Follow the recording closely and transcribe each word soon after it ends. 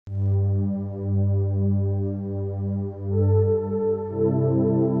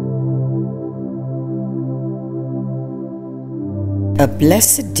A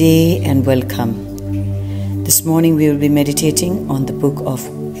blessed day and welcome. This morning we will be meditating on the book of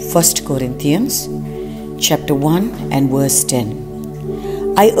 1 Corinthians, chapter 1 and verse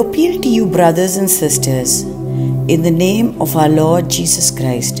 10. I appeal to you, brothers and sisters, in the name of our Lord Jesus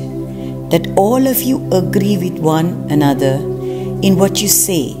Christ, that all of you agree with one another in what you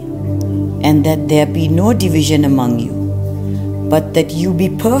say, and that there be no division among you, but that you be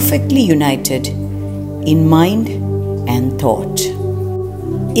perfectly united in mind and thought.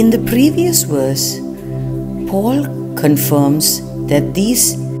 In the previous verse, Paul confirms that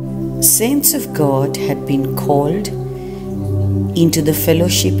these saints of God had been called into the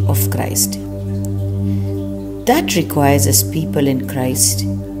fellowship of Christ. That requires, as people in Christ,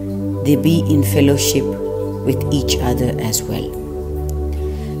 they be in fellowship with each other as well.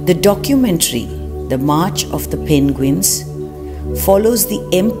 The documentary, The March of the Penguins, follows the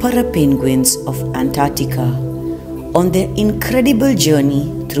emperor penguins of Antarctica on their incredible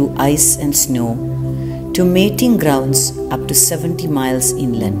journey through ice and snow to mating grounds up to 70 miles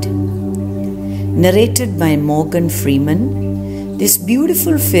inland. Narrated by Morgan Freeman, this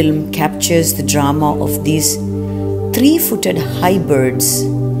beautiful film captures the drama of these three-footed high birds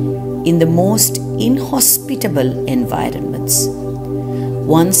in the most inhospitable environments.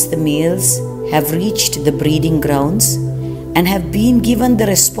 Once the males have reached the breeding grounds and have been given the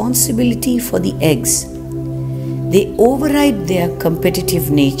responsibility for the eggs, they override their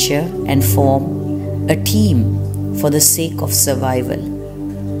competitive nature and form a team for the sake of survival.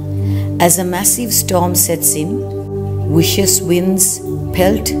 As a massive storm sets in, vicious winds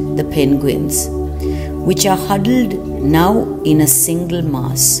pelt the penguins, which are huddled now in a single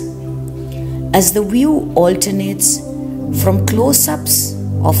mass. As the view alternates from close-ups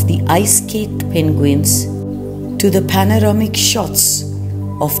of the ice-caked penguins to the panoramic shots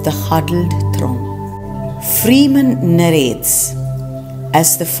of the huddled throng, Freeman narrates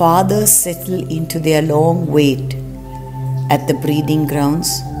as the fathers settle into their long wait at the breeding grounds.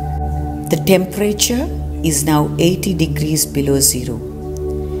 The temperature is now 80 degrees below zero.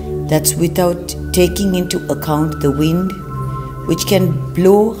 That's without taking into account the wind, which can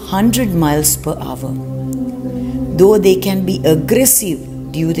blow 100 miles per hour. Though they can be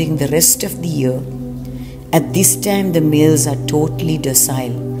aggressive during the rest of the year, at this time the males are totally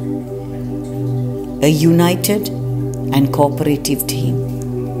docile. A united and cooperative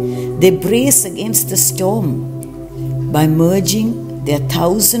team. They brace against the storm by merging their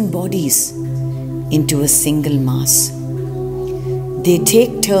 1,000 bodies into a single mass. They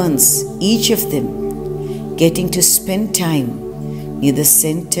take turns, each of them getting to spend time near the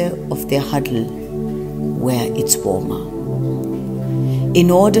center of their huddle where it's warmer.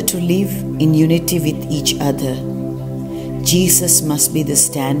 In order to live in unity with each other, Jesus must be the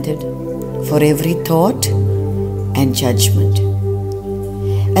standard for every thought and judgment.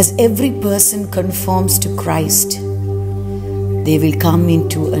 As every person conforms to Christ, they will come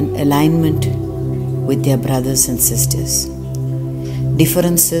into an alignment with their brothers and sisters.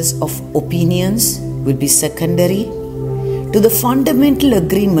 Differences of opinions will be secondary to the fundamental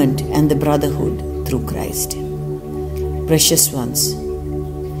agreement and the brotherhood through Christ. Precious ones,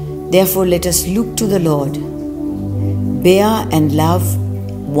 therefore let us look to the Lord, bear and love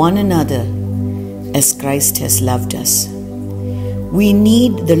one another as Christ has loved us. We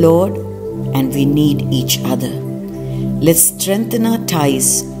need the Lord and we need each other. Let's strengthen our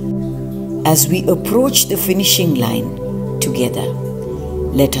ties as we approach the finishing line together.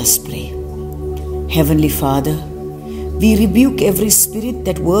 Let us pray. Heavenly Father, we rebuke every spirit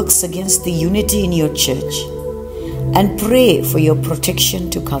that works against the unity in your church and pray for your protection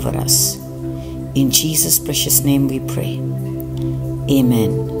to cover us. In Jesus' precious name we pray.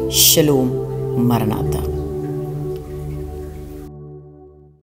 Amen. Shalom. Maranatha.